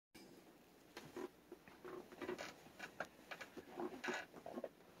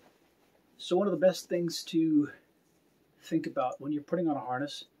So one of the best things to think about when you're putting on a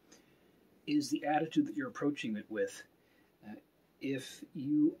harness is the attitude that you're approaching it with. If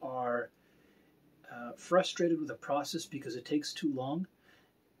you are frustrated with a process because it takes too long,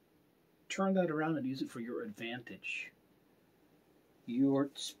 turn that around and use it for your advantage. You're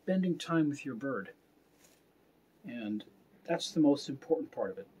spending time with your bird, and that's the most important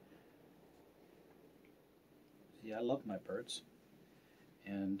part of it. See, I love my birds,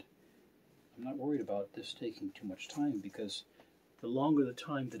 and I'm not worried about this taking too much time, because the longer the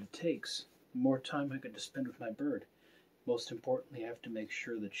time that it takes, the more time I get to spend with my bird. Most importantly, I have to make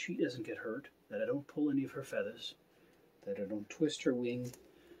sure that she doesn't get hurt, that I don't pull any of her feathers, that I don't twist her wing,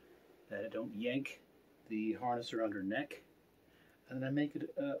 that I don't yank the harness around her neck, and then I make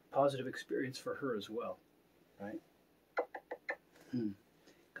it a positive experience for her as well, right?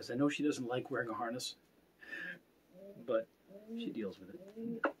 Because I know she doesn't like wearing a harness, but she deals with it.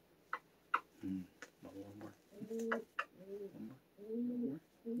 One more. One more. One more. Yep.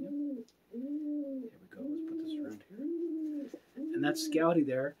 Here we go. Let's put this around here. And that's Scouty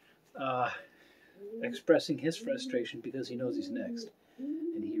there, expressing his frustration because he knows he's next,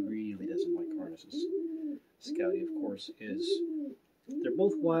 and he really doesn't like harnesses. Scouty, of course, is... They're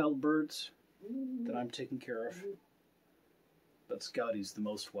both wild birds that I'm taking care of, but Scouty's the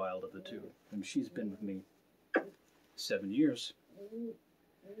most wild of the two, and she's been with me 7 years.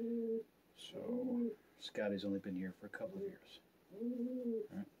 So Scouty's only been here for a couple of years.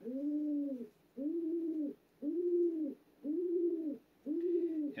 Right.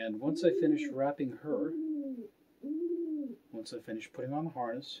 And once I finish wrapping her, once I finish putting on the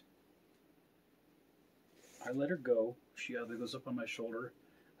harness, I let her go. She either goes up on my shoulder.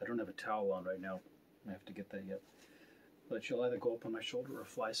 I don't have a towel on right now. I have to get that yet. But she'll either go up on my shoulder or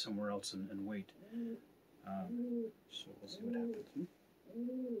fly somewhere else and wait. So we'll see what happens.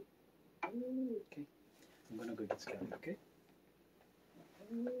 Okay. I'm going to go get Scouty, okay?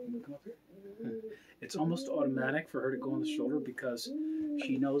 You come up here. It's almost automatic for her to go on the shoulder because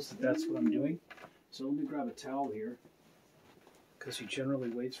she knows that that's what I'm doing. So let me grab a towel here, because she generally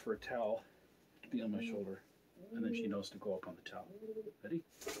waits for a towel to be on my shoulder, and then she knows to go up on the towel. Ready?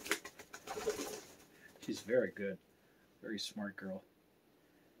 She's very good. Very smart girl.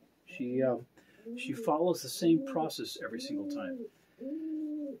 She follows the same process every single time.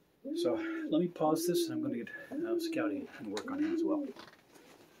 So let me pause this, and I'm going to get Scouty and work on him as well.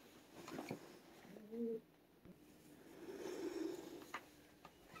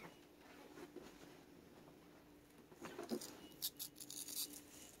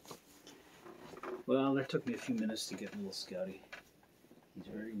 Well, that took me a few minutes to get little Scouty. He's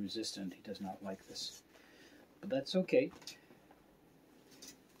very resistant. He does not like this. But that's okay.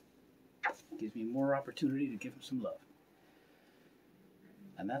 It gives me more opportunity to give him some love.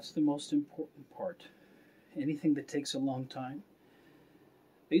 And that's the most important part. Anything that takes a long time.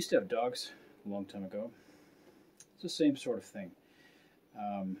 I used to have dogs a long time ago. It's the same sort of thing.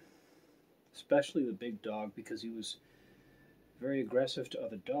 Especially the big dog, because he was very aggressive to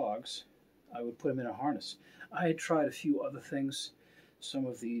other dogs. I would put him in a harness. I had tried a few other things. Some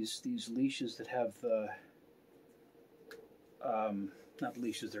of these leashes that have the... not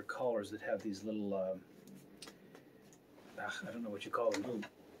leashes, they're collars that have these little... I don't know what you call them. Little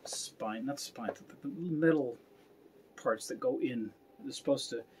spine, not spines, the metal parts that go in. They're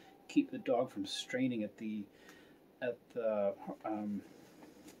supposed to keep the dog from straining at the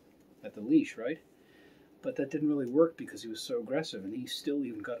leash, right? But that didn't really work because he was so aggressive, and he still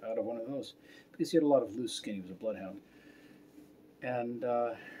even got out of one of those because he had a lot of loose skin. He was a bloodhound. And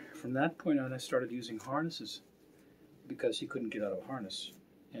from that point on, I started using harnesses because he couldn't get out of a harness.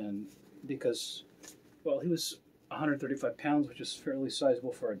 And because, well, he was 135 pounds, which is fairly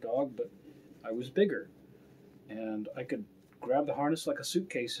sizable for a dog, but I was bigger. And I could grab the harness like a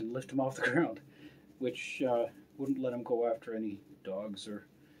suitcase and lift him off the ground, which wouldn't let him go after any dogs or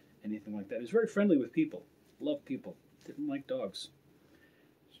anything like that. He was very friendly with people, loved people, didn't like dogs.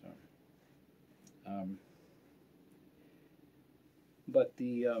 So, but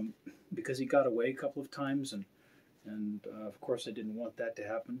because he got away a couple of times, and of course I didn't want that to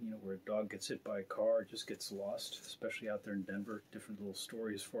happen. You know, where a dog gets hit by a car, or just gets lost, especially out there in Denver. Different little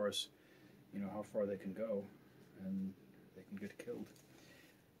stories for us, you know, how far they can go, and they can get killed.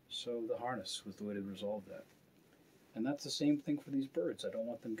 So the harness was the way to resolve that. And that's the same thing for these birds. I don't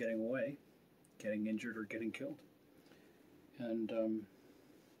want them getting away, getting injured, or getting killed. And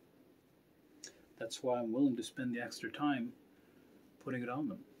that's why I'm willing to spend the extra time putting it on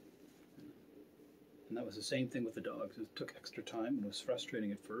them. And that was the same thing with the dogs. It took extra time, and it was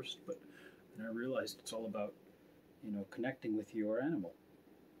frustrating at first, but then I realized it's all about, you know, connecting with your animal.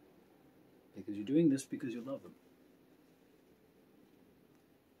 Because you're doing this because you love them.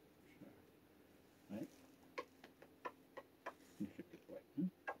 Right? You should be quiet.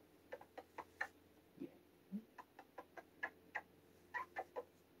 Yeah.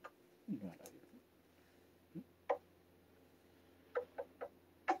 You know I love you.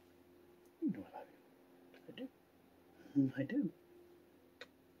 You know I love you. I do. I do.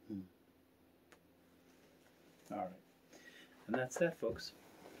 All right. And that's that, folks.